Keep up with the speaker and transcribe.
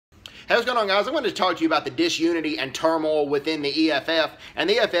Hey, what's going on, guys? I wanted to talk to you about the disunity and turmoil within the EFF. And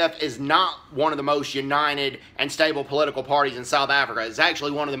the EFF is not one of the most united and stable political parties in South Africa. It's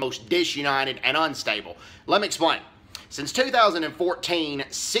actually one of the most disunited and unstable. Let me explain. Since 2014,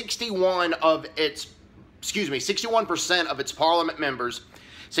 61% of its parliament members,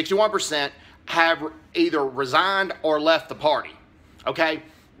 61%, have either resigned or left the party. Okay?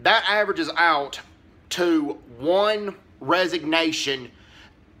 That averages out to one resignation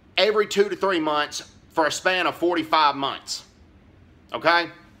every 2 to 3 months for a span of 45 months. Okay?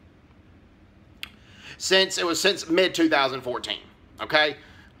 Since mid-2014. Okay?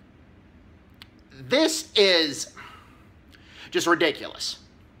 This is just ridiculous.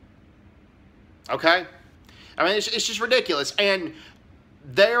 Okay? I mean, it's just ridiculous. And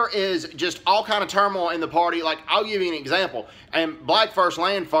there is just all kind of turmoil in the party. Like, I'll give you an example. And Black First,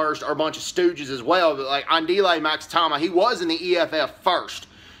 Land First are a bunch of stooges as well. But like Andile Maxitama, he was in the EFF first.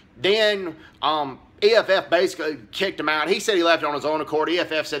 Then EFF basically kicked him out. He said he left on his own accord.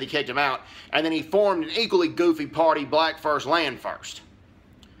 EFF said he kicked him out. And then he formed an equally goofy party, Black First, Land First.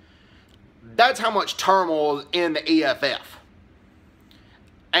 That's how much turmoil is in the EFF.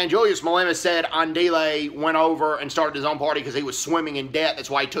 And Julius Malema said Andile went over and started his own party because he was swimming in debt.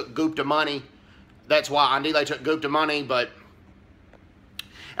 That's why he took Gupta money. That's why Andile took Gupta money. But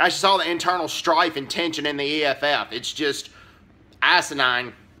I just saw the internal strife and tension in the EFF. It's just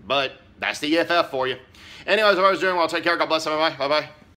asinine. But that's the EFF for you. Anyways, if I was doing well, take care. God bless. Bye-bye. Bye-bye.